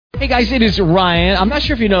Hey guys, it is Ryan. I'm not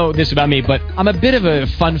sure if you know this about me, but I'm a bit of a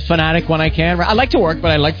fun fanatic when I can. I like to work,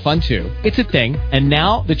 but I like fun too. It's a thing. And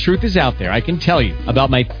now the truth is out there. I can tell you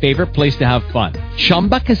about my favorite place to have fun.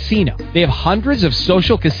 Chumba Casino. They have hundreds of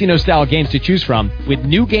social casino style games to choose from with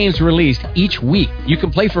new games released each week. You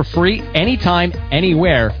can play for free anytime,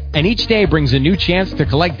 anywhere. And each day brings a new chance to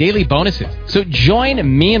collect daily bonuses. So join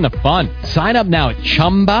me in the fun. Sign up now at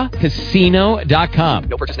ChumbaCasino.com.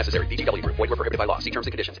 No purchase necessary. VGW Group. Void where prohibited by law. See terms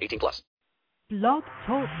and conditions. 18+. Blog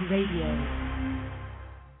Talk Radio.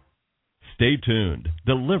 Stay tuned.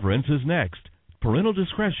 Deliverance is next. Parental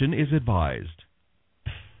discretion is advised.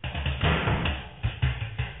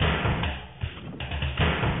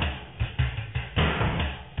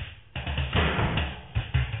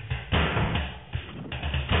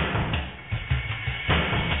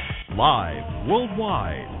 Live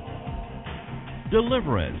worldwide.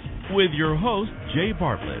 Deliverance with your host, Jay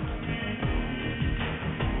Bartlett.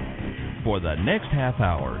 For the next half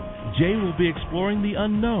hour, Jay will be exploring the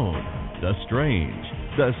unknown, the strange,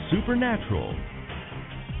 the supernatural.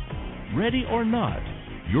 Ready or not,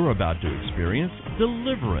 you're about to experience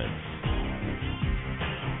deliverance.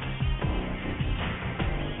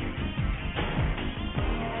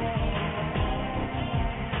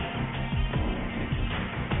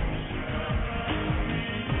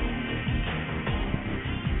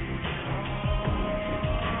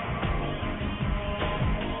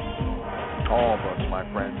 All of us, my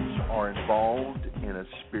friends, are involved in a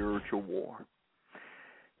spiritual war,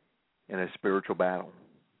 in a spiritual battle,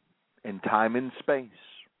 in time and space,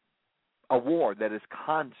 a war that is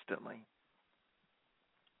constantly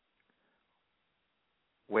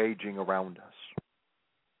waging around us.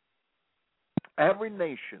 Every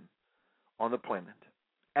nation on the planet,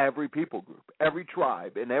 every people group, every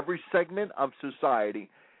tribe, and every segment of society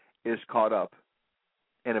is caught up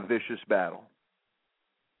in a vicious battle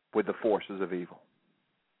with the forces of evil.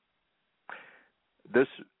 This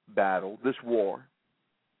battle, this war,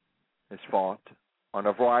 is fought on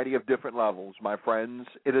a variety of different levels, my friends.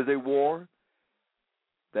 It is a war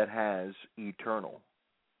that has eternal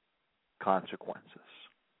consequences.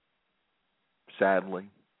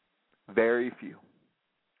 Sadly, very few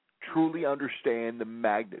truly understand the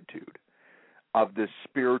magnitude of this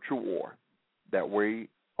spiritual war that we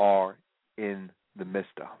are in the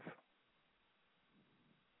midst of.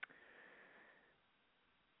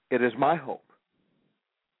 It is my hope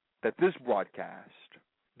that this broadcast,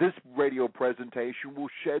 this radio presentation will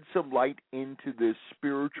shed some light into this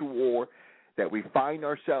spiritual war that we find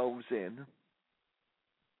ourselves in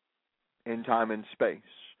time and space.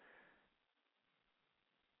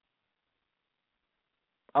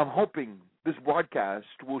 I'm hoping this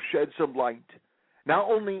broadcast will shed some light not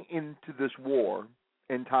only into this war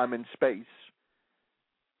in time and space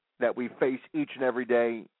that we face each and every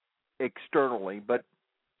day externally, but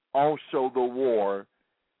also the war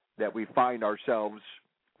that we find ourselves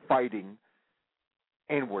fighting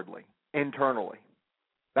inwardly, internally.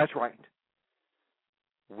 That's right.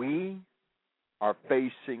 We are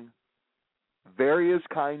facing various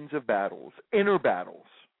kinds of battles, inner battles,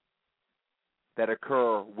 that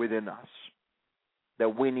occur within us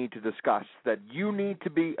that we need to discuss, that you need to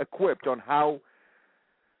be equipped on how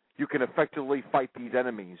you can effectively fight these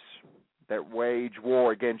enemies that wage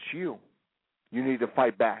war against you. You need to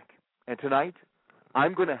fight back. And tonight,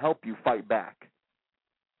 I'm going to help you fight back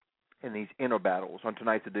in these inner battles on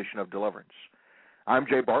tonight's edition of Deliverance. I'm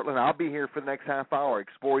Jay Bartlett, and I'll be here for the next half hour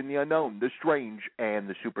exploring the unknown, the strange, and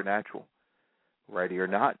the supernatural. Ready or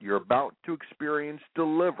not, you're about to experience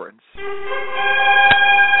deliverance.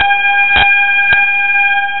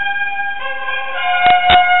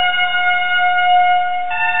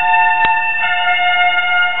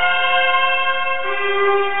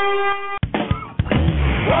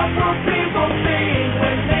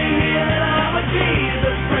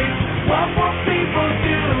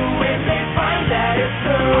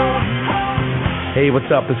 Hey,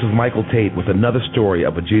 what's up? This is Michael Tate with another story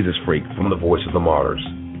of a Jesus freak from the Voice of the Martyrs.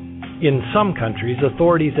 In some countries,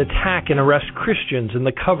 authorities attack and arrest Christians in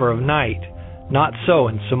the cover of night. Not so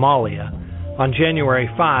in Somalia. On January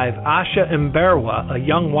 5, Asha Mberwa, a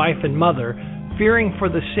young wife and mother, fearing for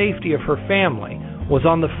the safety of her family, was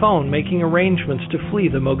on the phone making arrangements to flee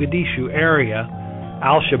the Mogadishu area.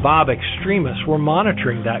 Al-Shabaab extremists were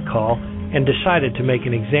monitoring that call and decided to make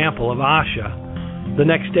an example of Asha. The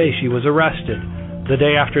next day she was arrested. The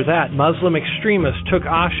day after that, Muslim extremists took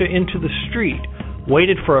Asha into the street,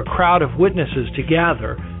 waited for a crowd of witnesses to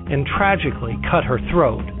gather, and tragically cut her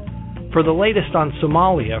throat. For the latest on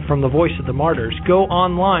Somalia from the Voice of the Martyrs, go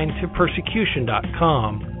online to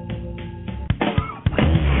persecution.com.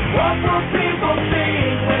 What will people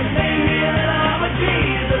think when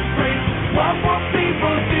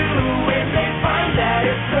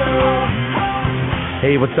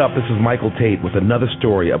Hey, what's up? This is Michael Tate with another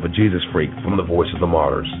story of a Jesus freak from the Voice of the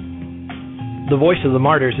Martyrs. The Voice of the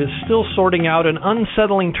Martyrs is still sorting out an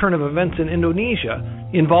unsettling turn of events in Indonesia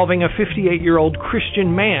involving a 58-year-old Christian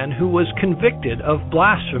man who was convicted of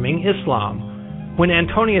blaspheming Islam. When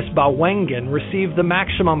Antonius Bawengan received the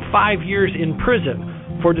maximum 5 years in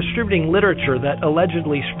prison for distributing literature that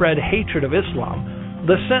allegedly spread hatred of Islam,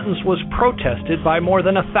 the sentence was protested by more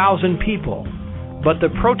than 1,000 people. But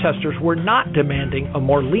the protesters were not demanding a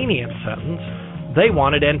more lenient sentence. They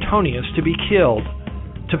wanted Antonius to be killed.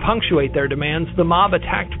 To punctuate their demands, the mob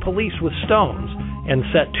attacked police with stones and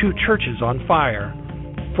set 2 churches on fire.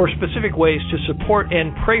 For specific ways to support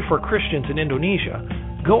and pray for Christians in Indonesia,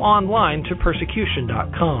 go online to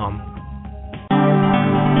persecution.com.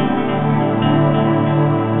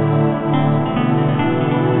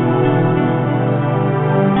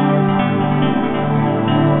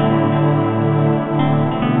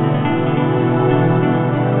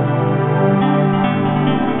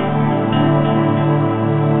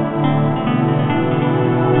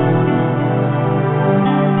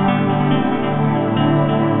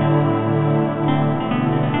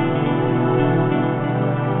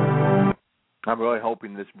 I'm really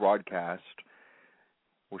hoping this broadcast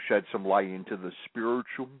will shed some light into the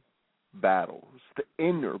spiritual battles, the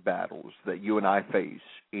inner battles that you and I face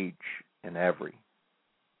each and every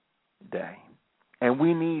day. And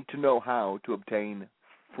we need to know how to obtain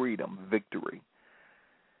freedom, victory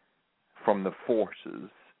from the forces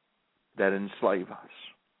that enslave us.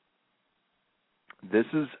 This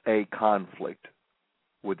is a conflict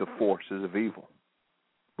with the forces of evil,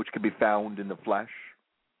 which can be found in the flesh,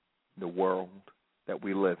 the world that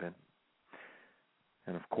we live in,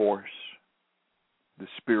 and of course the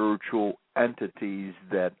spiritual entities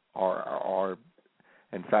that are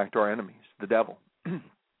in fact our enemies, the devil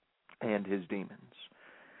and his demons.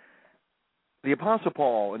 The Apostle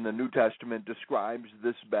Paul in the New Testament describes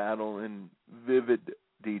this battle in vivid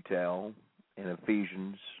detail in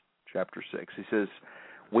Ephesians chapter 6. He says,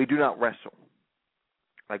 "We do not wrestle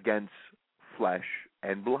against flesh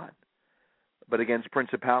and blood, but against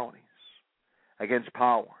principalities, against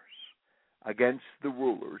powers, against the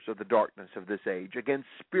rulers of the darkness of this age, against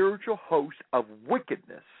spiritual hosts of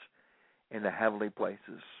wickedness in the heavenly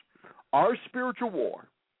places." Our spiritual war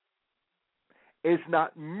is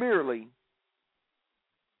not merely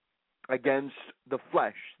against the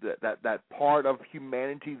flesh, that part of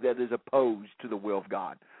humanity that is opposed to the will of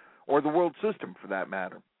God, or the world system for that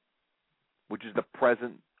matter, which is the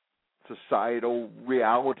present societal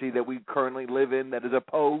reality that we currently live in that is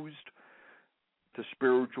opposed to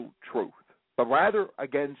spiritual truth, but rather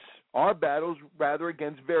against our battles, rather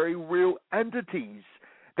against very real entities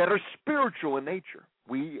that are spiritual in nature.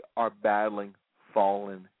 We are battling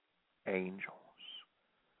fallen angels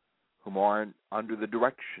whom are under the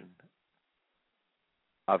direction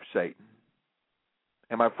of Satan.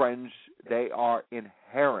 And my friends, they are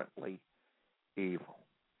inherently evil,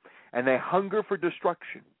 and they hunger for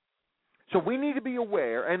destruction. So we need to be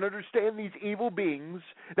aware and understand these evil beings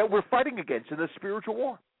that we're fighting against in this spiritual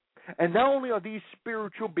war. And not only are these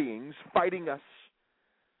spiritual beings fighting us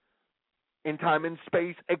in time and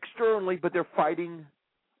space externally, but they're fighting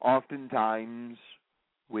oftentimes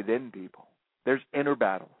within people. There's inner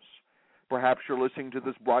battles. Perhaps you're listening to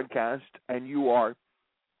this broadcast and you are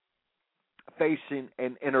facing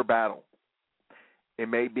an inner battle. It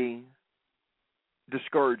may be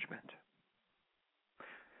discouragement.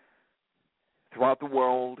 Throughout the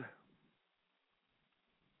world,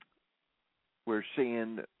 we're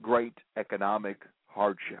seeing great economic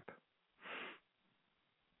hardship.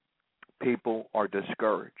 People are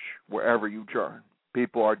discouraged wherever you turn.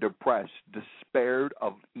 People are depressed, despaired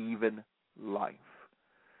of even life.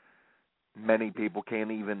 Many people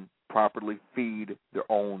can't even properly feed their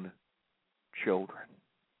own children,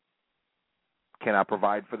 cannot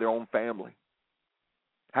provide for their own family,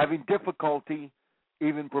 having difficulty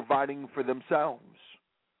even providing for themselves,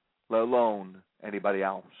 let alone anybody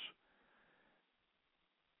else.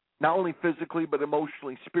 Not only physically, but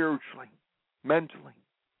emotionally, spiritually, mentally.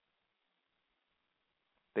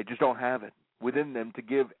 They just don't have it within them to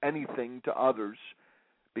give anything to others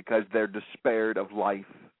because they're despaired of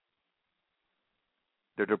life.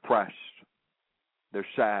 They're depressed. They're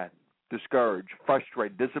sad, discouraged,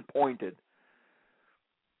 frustrated, disappointed.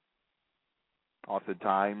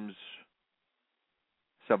 Oftentimes,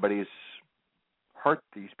 somebody has hurt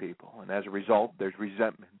these people, and as a result, there's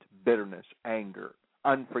resentment, bitterness, anger,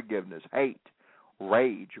 unforgiveness, hate,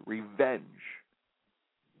 rage, revenge.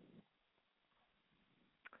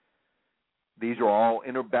 These are all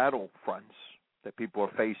inner battle fronts that people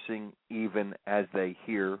are facing even as they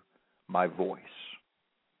hear my voice.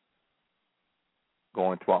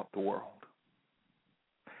 going throughout the world.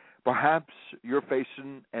 Perhaps you're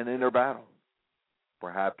facing an inner battle.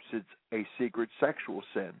 Perhaps it's a secret sexual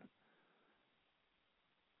sin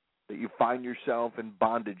that you find yourself in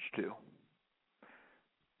bondage to.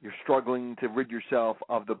 You're struggling to rid yourself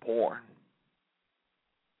of the porn,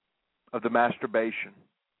 of the masturbation,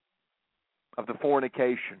 of the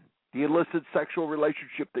fornication, the illicit sexual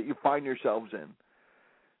relationship that you find yourselves in.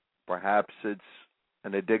 Perhaps it's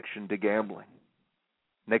an addiction to gambling,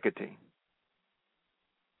 nicotine,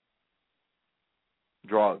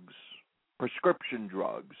 drugs, prescription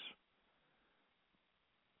drugs,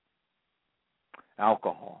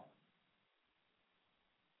 alcohol,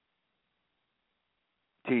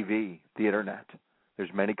 TV, the internet. There's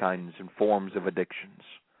many kinds and forms of addictions.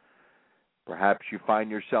 Perhaps you find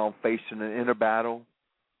yourself facing an inner battle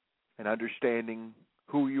and understanding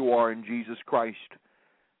who you are in Jesus Christ.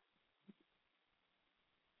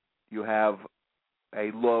 You have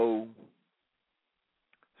a low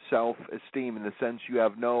self-esteem in the sense you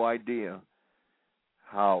have no idea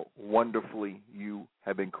how wonderfully you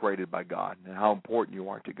have been created by God and how important you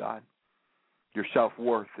are to God. Your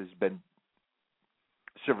self-worth has been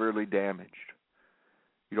severely damaged.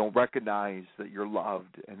 You don't recognize that you're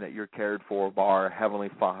loved and that you're cared for by our Heavenly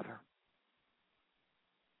Father.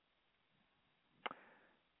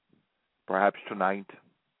 Perhaps tonight,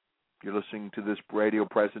 you're listening to this radio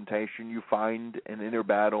presentation, you find an inner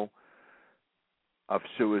battle of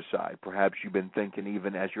suicide. Perhaps you've been thinking,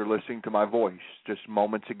 even as you're listening to my voice, just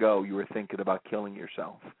moments ago, you were thinking about killing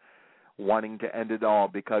yourself, wanting to end it all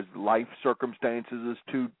because life circumstances is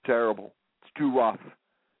too terrible. It's too rough.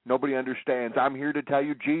 Nobody understands. I'm here to tell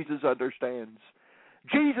you Jesus understands.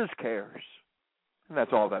 Jesus cares. And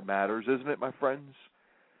that's all that matters, isn't it, my friends?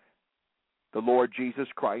 The Lord Jesus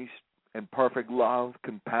Christ, in perfect love,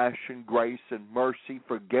 compassion, grace, and mercy,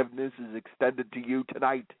 forgiveness is extended to you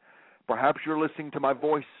tonight. Perhaps you're listening to my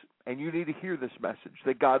voice and you need to hear this message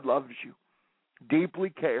that God loves you, deeply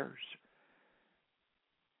cares.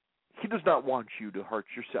 He does not want you to hurt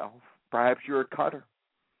yourself. Perhaps you're a cutter.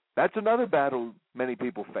 That's another battle many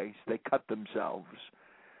people face. They cut themselves.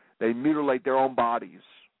 They mutilate their own bodies.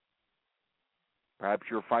 Perhaps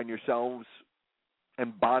you'll find yourselves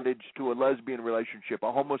in bondage to a lesbian relationship,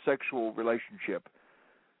 a homosexual relationship.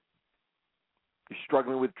 You're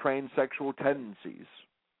struggling with transsexual tendencies.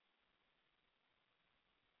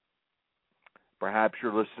 Perhaps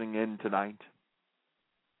you're listening in tonight,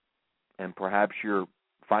 and perhaps you're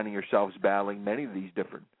finding yourselves battling many of these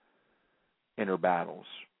different inner battles.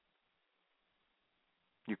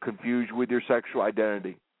 You're confused with your sexual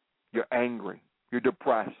identity. You're angry. You're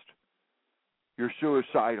depressed. You're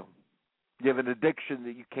suicidal. You have an addiction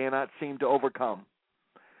that you cannot seem to overcome.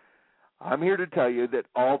 I'm here to tell you that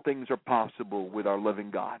all things are possible with our living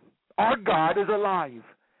God. Our God is alive,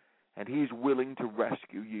 and He's willing to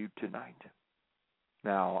rescue you tonight.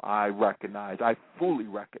 Now, I fully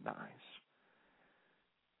recognize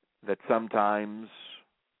that sometimes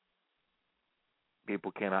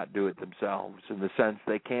people cannot do it themselves, in the sense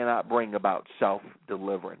they cannot bring about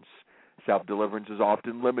self-deliverance. Self-deliverance is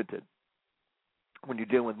often limited when you're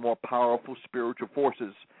dealing with more powerful spiritual forces.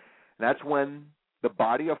 And that's when the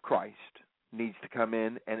body of Christ needs to come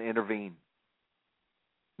in and intervene,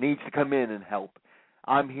 needs to come in and help.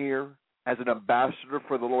 I'm here as an ambassador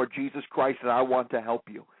for the Lord Jesus Christ, and I want to help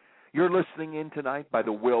you. You're listening in tonight by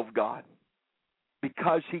the will of God,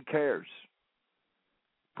 because He cares.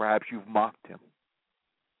 Perhaps you've mocked Him.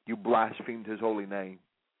 You blasphemed His holy name.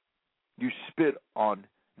 You spit on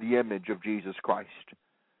the image of Jesus Christ.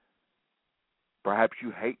 Perhaps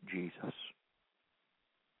you hate Jesus.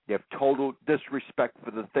 You have total disrespect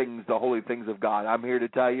for the holy things of God. I'm here to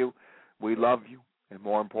tell you, we love you, and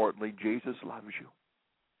more importantly, Jesus loves you.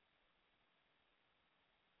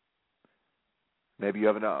 Maybe you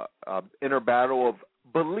have an inner battle of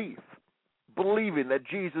believing that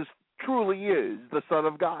Jesus truly is the Son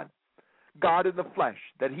of God, God in the flesh,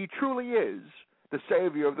 that He truly is the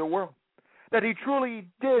Savior of the world, that He truly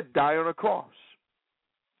did die on a cross,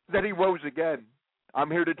 that He rose again.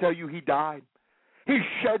 I'm here to tell you He died. He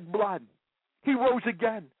shed blood. He rose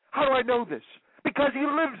again. How do I know this? Because He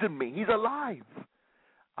lives in me. He's alive.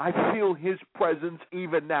 I feel His presence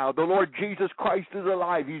even now. The Lord Jesus Christ is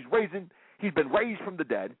alive. He's been raised from the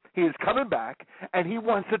dead. He is coming back, and He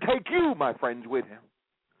wants to take you, my friends, with Him.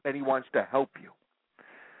 And He wants to help you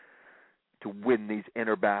to win these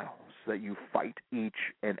inner battles that you fight each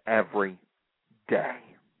and every day.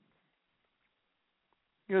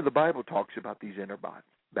 You know, the Bible talks about these inner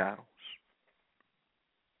battles.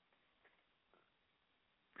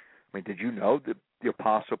 I mean, did you know that the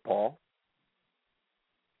Apostle Paul,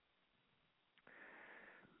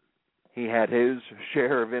 He had his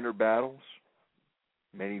share of inner battles.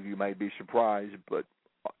 Many of you might be surprised, but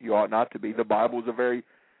you ought not to be. The Bible is a very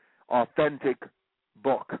authentic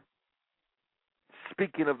book,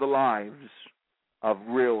 speaking of the lives of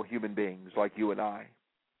real human beings like you and I.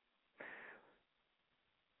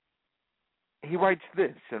 He writes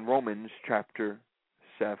this in Romans chapter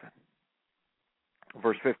 7,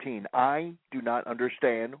 verse 15. I do not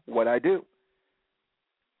understand what I do.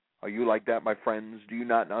 Are you like that, my friends? Do you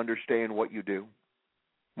not understand what you do?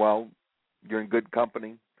 Well, you're in good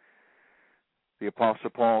company. The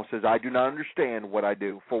Apostle Paul says, I do not understand what I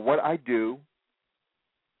do. For what I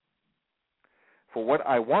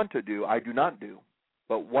want to do, I do not do.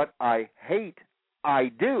 But what I hate,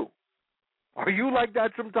 I do. Are you like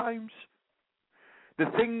that sometimes? The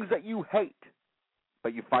things that you hate,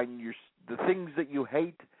 but you find the things that you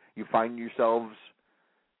hate, you find yourselves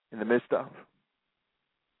in the midst of.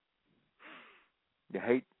 You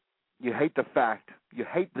hate the fact, you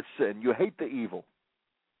hate the sin, you hate the evil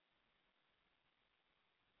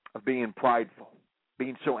of being prideful,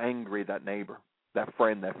 being so angry at that neighbor, that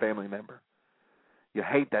friend, that family member. You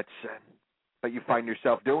hate that sin, but you find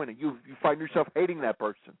yourself doing it. You find yourself hating that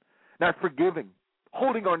person, not forgiving,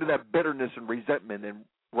 holding on to that bitterness and resentment and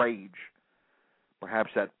rage.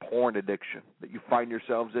 Perhaps that porn addiction that you find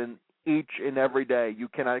yourselves in each and every day. You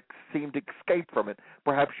cannot seem to escape from it.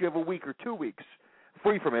 Perhaps you have a week or 2 weeks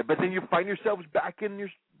free from it, but then you find yourselves back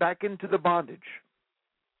into the bondage.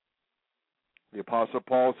 The Apostle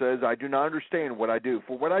Paul says, I do not understand what I do.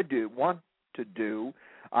 For what I want to do,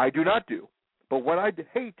 I do not do. But what I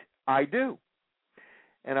hate, I do.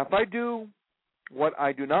 And if I do what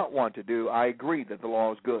I do not want to do, I agree that the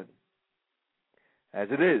law is good. As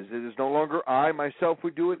it is no longer I myself who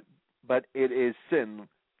do it, but it is sin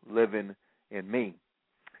living in me.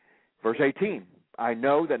 Verse 18, I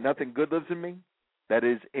know that nothing good lives in me, that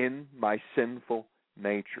is in my sinful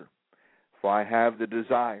nature. For I have the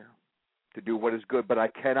desire to do what is good, but I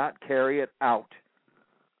cannot carry it out.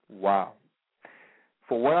 Wow.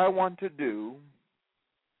 For what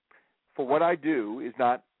I do is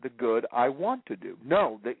not the good I want to do.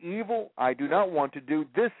 No, the evil I do not want to do,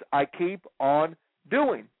 this I keep on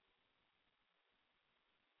doing.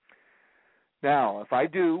 Now, if I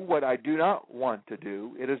do what I do not want to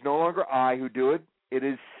do, it is no longer I who do it. It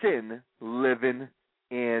is sin living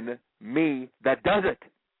in me that does it.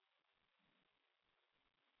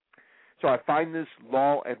 So I find this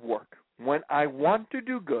law at work. When I want to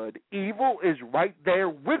do good, evil is right there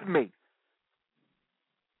with me.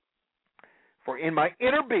 For in my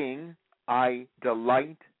inner being, I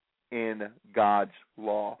delight in God's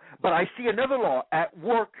law. But I see another law at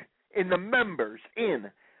work in the members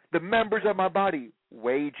of my body,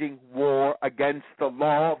 waging war against the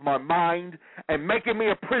law of my mind and making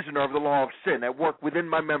me a prisoner of the law of sin at work within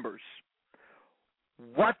my members.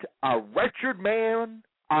 What a wretched man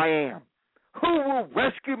I am. Who will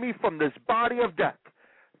rescue me from this body of death?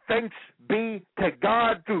 Thanks be to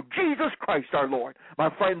God through Jesus Christ our Lord. My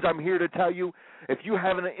friends, I'm here to tell you, if you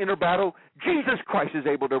have an inner battle, Jesus Christ is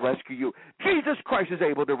able to rescue you. Jesus Christ is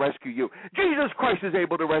able to rescue you. Jesus Christ is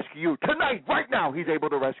able to rescue you. Tonight, right now, He's able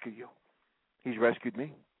to rescue you. He's rescued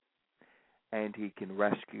me, and He can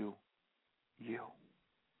rescue you.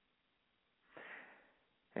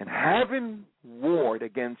 And having warred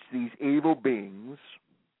against these evil beings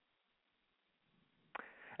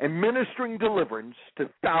and ministering deliverance to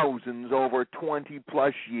thousands over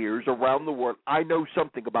 20-plus years around the world, I know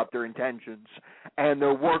something about their intentions and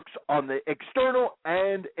their works on the external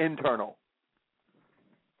and internal.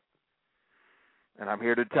 And I'm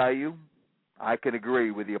here to tell you, I can agree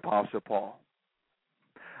with the Apostle Paul.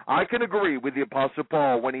 I can agree with the Apostle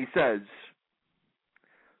Paul when he says,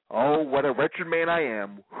 oh, what a wretched man I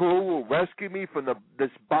am. Who will rescue me from this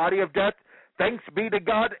body of death? Thanks be to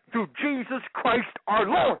God through Jesus Christ our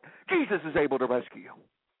Lord. Jesus is able to rescue you.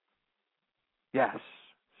 Yes,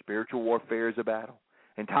 spiritual warfare is a battle.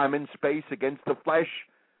 In time and space against the flesh,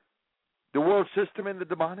 the world system, and the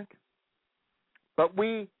demonic. But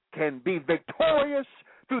we can be victorious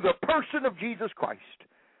through the person of Jesus Christ.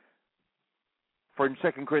 For in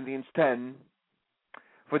 2 Corinthians 10,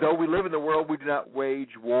 for though we live in the world, we do not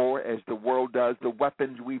wage war as the world does. The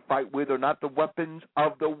weapons we fight with are not the weapons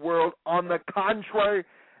of the world. On the contrary,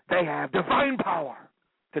 they have divine power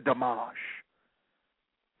to demolish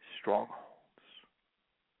strongholds.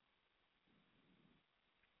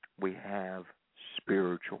 We have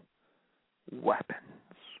spiritual weapons.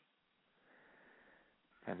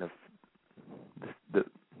 And the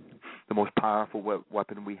most powerful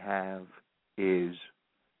weapon we have is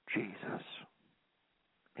Jesus.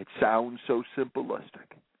 It sounds so simplistic.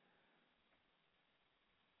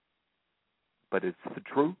 but it's the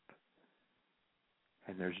truth.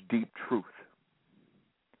 And there's deep truth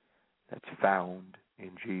that's found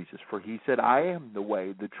in Jesus. For he said, I am the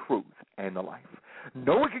way, the truth, and the life.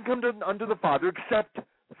 No one can come unto the Father except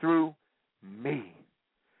through me.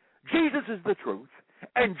 Jesus is the truth,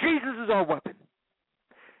 and Jesus is our weapon.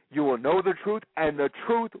 You will know the truth, and the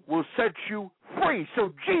truth will set you free.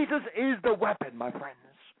 So Jesus is the weapon, my friends.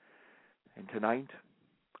 And tonight,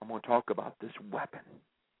 I'm going to talk about this weapon,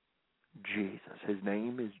 Jesus. His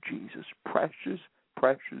name is Jesus. Precious,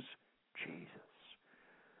 precious Jesus,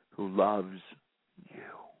 who loves you,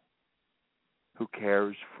 who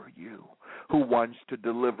cares for you, who wants to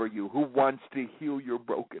deliver you, who wants to heal your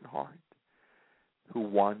broken heart, who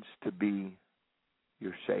wants to be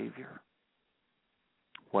your Savior.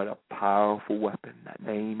 What a powerful weapon that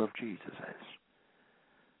name of Jesus is.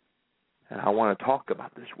 And I want to talk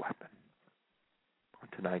about this weapon on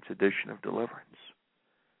tonight's edition of Deliverance.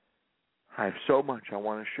 I have so much I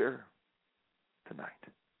want to share tonight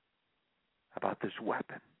about this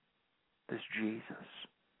weapon, this Jesus.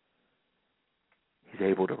 He's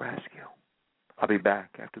able to rescue. I'll be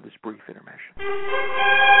back after this brief intermission.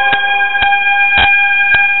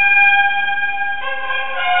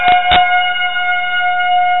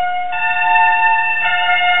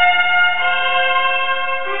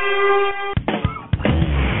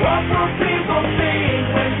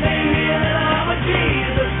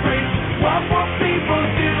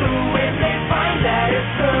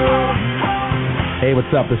 Hey,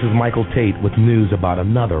 what's up? This is Michael Tate with news about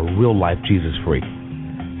another real-life Jesus freak.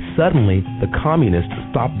 Suddenly, the communists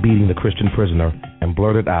stopped beating the Christian prisoner and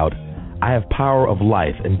blurted out, I have power of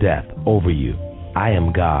life and death over you. I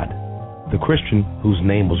am God. The Christian, whose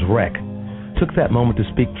name was Rex, took that moment to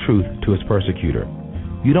speak truth to his persecutor.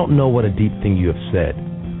 You don't know what a deep thing you have said.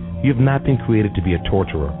 You have not been created to be a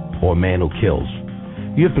torturer or a man who kills.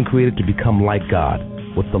 You have been created to become like God,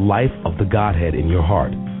 with the life of the Godhead in your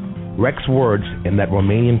heart. Rex's words in that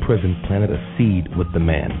Romanian prison planted a seed with the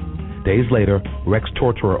man. Days later, Rex's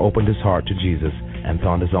torturer opened his heart to Jesus and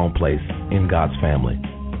found his own place in God's family.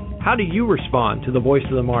 How do you respond to the voice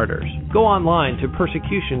of the martyrs? Go online to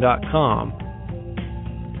persecution.com.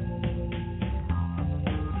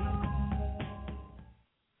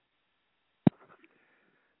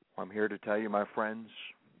 I'm here to tell you, my friends,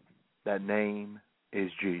 that name is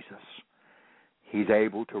Jesus. He's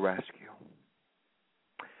able to rescue.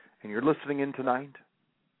 And you're listening in tonight,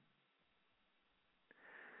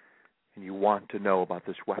 and you want to know about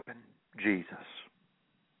this weapon, Jesus.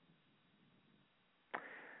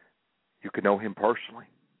 You can know him personally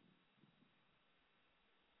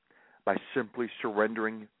by simply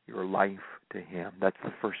surrendering your life to him. That's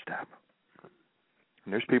the first step.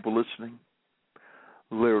 And there's people listening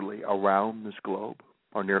literally around this globe,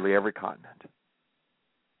 or nearly every continent.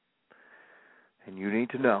 And you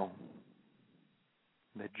need to know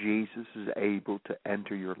that Jesus is able to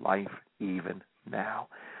enter your life even now.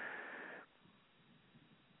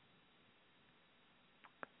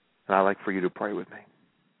 And I'd like for you to pray with me.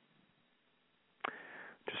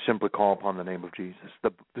 To simply call upon the name of Jesus.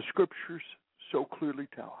 The Scriptures so clearly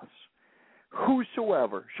tell us,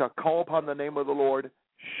 whosoever shall call upon the name of the Lord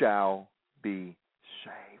shall be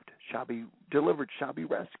saved, shall be delivered, shall be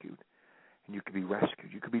rescued. And you can be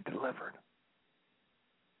rescued, you can be delivered.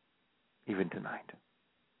 Even tonight.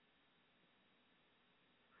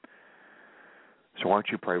 So why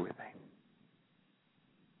don't you pray with me?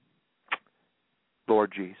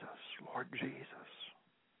 Lord Jesus,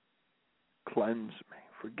 cleanse me,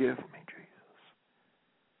 forgive me, Jesus.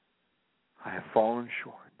 I have fallen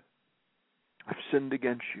short. I've sinned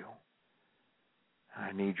against you. And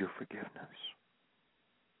I need your forgiveness.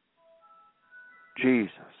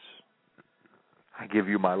 Jesus, I give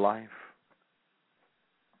you my life.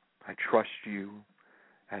 I trust you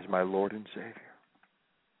as my Lord and Savior.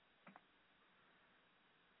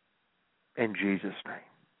 In Jesus' name.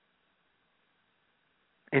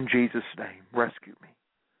 In Jesus' name, rescue me,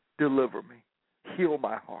 deliver me, heal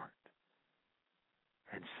my heart,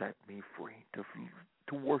 and set me free to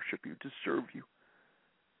worship you, to serve you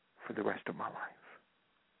for the rest of my life.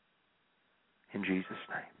 In Jesus'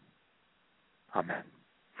 name. Amen.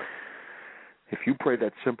 If you pray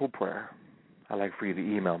that simple prayer, I'd like for you to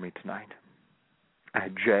email me tonight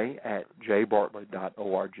at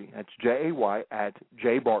j@jbartlett.org. That's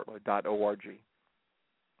jay@jbartlett.org.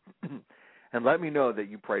 And let me know that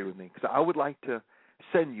you prayed with me, because I would like to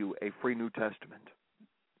send you a free New Testament.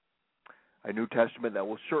 A New Testament that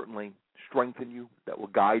will certainly strengthen you, that will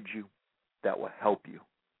guide you, that will help you.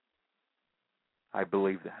 I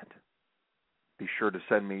believe that. Be sure to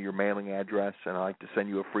send me your mailing address, and I'd like to send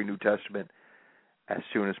you a free New Testament as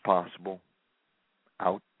soon as possible.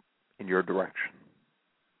 out in your direction.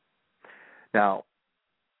 Now,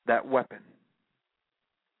 that weapon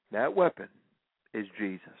is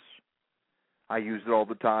Jesus. I use it all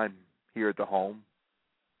the time here at the home.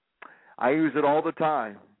 I use it all the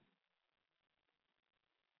time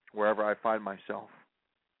wherever I find myself.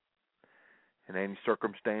 In any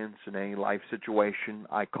circumstance, in any life situation,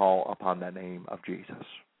 I call upon that name of Jesus.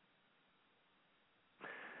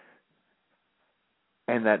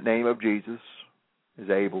 And that name of Jesus is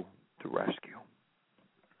able to rescue.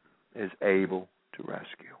 Is able to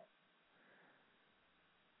rescue.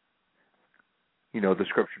 You know, the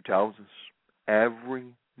Scripture tells us, every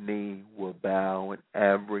knee will bow and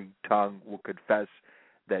every tongue will confess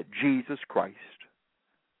that Jesus Christ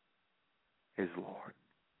is Lord.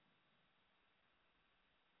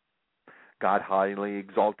 God highly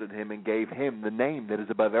exalted him and gave him the name that is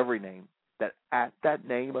above every name, that at that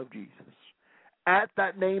name of Jesus,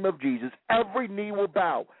 every knee will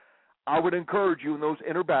bow. I would encourage you in those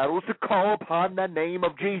inner battles to call upon the name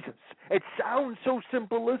of Jesus. It sounds so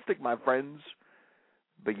simplistic, my friends,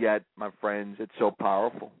 but yet, my friends, it's so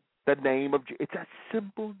powerful. The name of it's a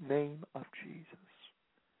simple name of Jesus.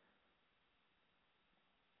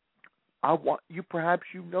 Perhaps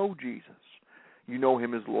you know Jesus. You know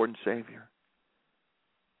him as Lord and Savior.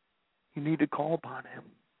 You need to call upon him.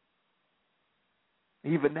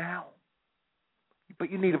 Even now.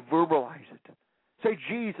 But you need to verbalize it. Say,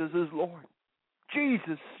 Jesus is Lord.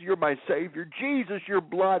 Jesus, you're my Savior. Jesus, your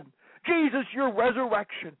blood. Jesus, your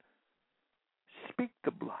resurrection. Speak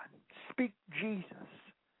the blood. Speak Jesus.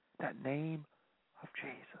 That name of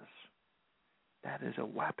Jesus. That is a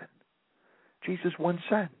weapon. Jesus once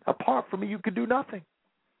said, apart from me, you can do nothing.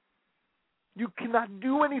 You cannot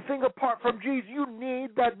do anything apart from Jesus. You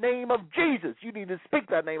need that name of Jesus. You need to speak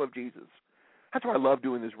that name of Jesus. That's why I love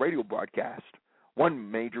doing this radio broadcast.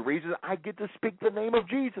 One major reason, I get to speak the name of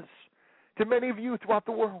Jesus to many of you throughout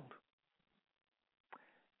the world.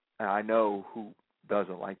 And I know who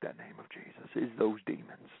doesn't like that name of Jesus is those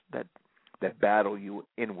demons that battle you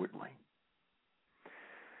inwardly.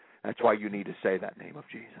 That's why you need to say that name of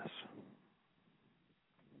Jesus.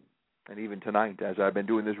 And even tonight, as I've been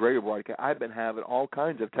doing this radio broadcast, I've been having all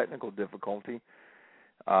kinds of technical difficulty.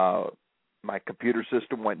 My computer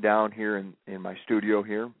system went down here in my studio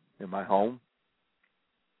here, in my home.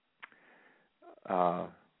 My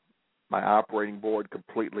operating board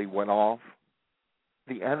completely went off.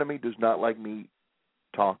 The enemy does not like me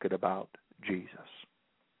talking about Jesus.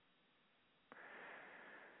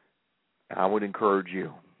 I would encourage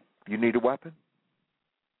you. You need a weapon?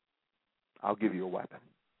 I'll give you a weapon.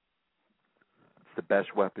 It's the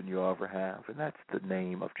best weapon you'll ever have, and that's the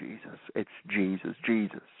name of Jesus. It's Jesus,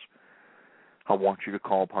 Jesus. I want you to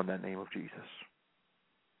call upon that name of Jesus.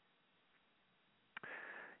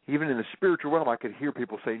 Even in the spiritual realm, I could hear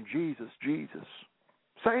people saying, Jesus, Jesus.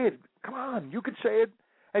 Say it. Come on. You could say it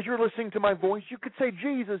as you're listening to my voice. You could say,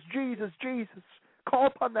 Jesus, Jesus, Jesus. Call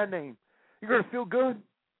upon that name. You're going to feel good.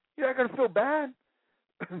 You're not going to feel bad.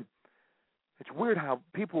 It's weird how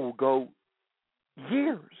people will go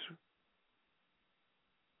years,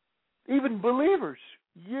 even believers,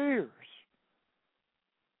 years,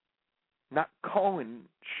 not calling.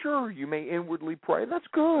 Sure, you may inwardly pray. That's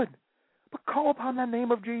good. But call upon the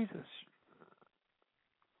name of Jesus.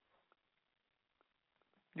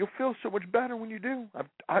 You'll feel so much better when you do.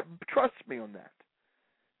 Trust me on that.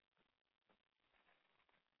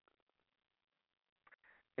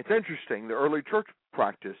 It's interesting. The early church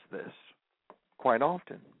practiced this quite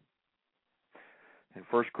often. In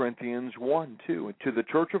 1 Corinthians 1, 2, and to the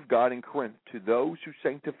church of God in Corinth, to those who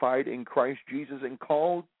sanctified in Christ Jesus and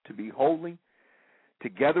called to be holy,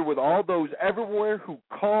 together with all those everywhere who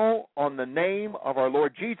call on the name of our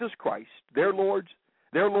Lord Jesus Christ, their Lord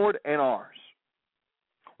and ours.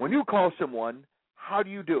 When you call someone, how do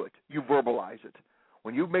you do it? You verbalize it.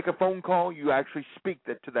 When you make a phone call, you actually speak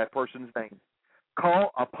to that person's name.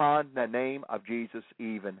 Call upon the name of Jesus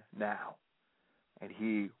even now, and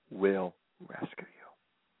he will rescue you.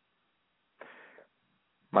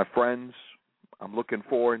 My friends, I'm looking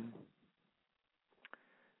forward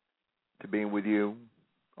to being with you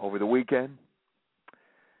over the weekend,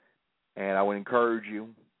 and I would encourage you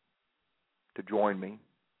to join me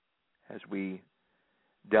as we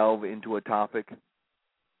delve into a topic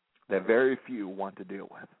that very few want to deal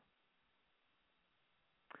with.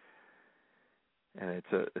 And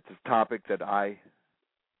it's a topic that I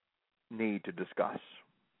need to discuss.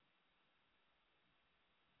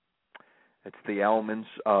 It's the elements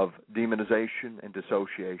of demonization and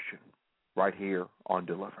dissociation right here on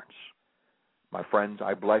Deliverance. My friends,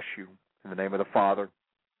 I bless you in the name of the Father,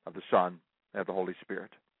 of the Son, and of the Holy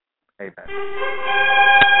Spirit. Amen.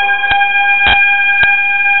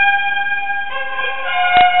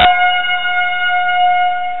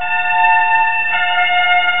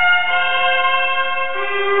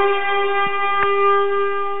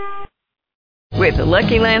 With the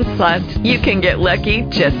Lucky Land Slots, you can get lucky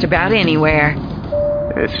just about anywhere.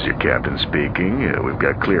 This is your captain speaking. We've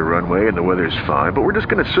got clear runway and the weather's fine, but we're just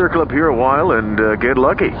going to circle up here a while and get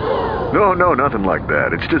lucky. No, nothing like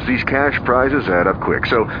that. It's just these cash prizes add up quick.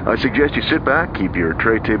 So I suggest you sit back, keep your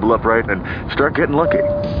tray table upright, and start getting lucky.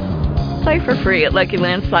 Play for free at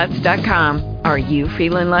LuckyLandSlots.com. Are you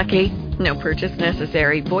feeling lucky? No purchase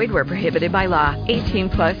necessary. Void where prohibited by law.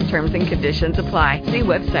 18+ terms and conditions apply. See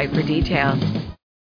website for details.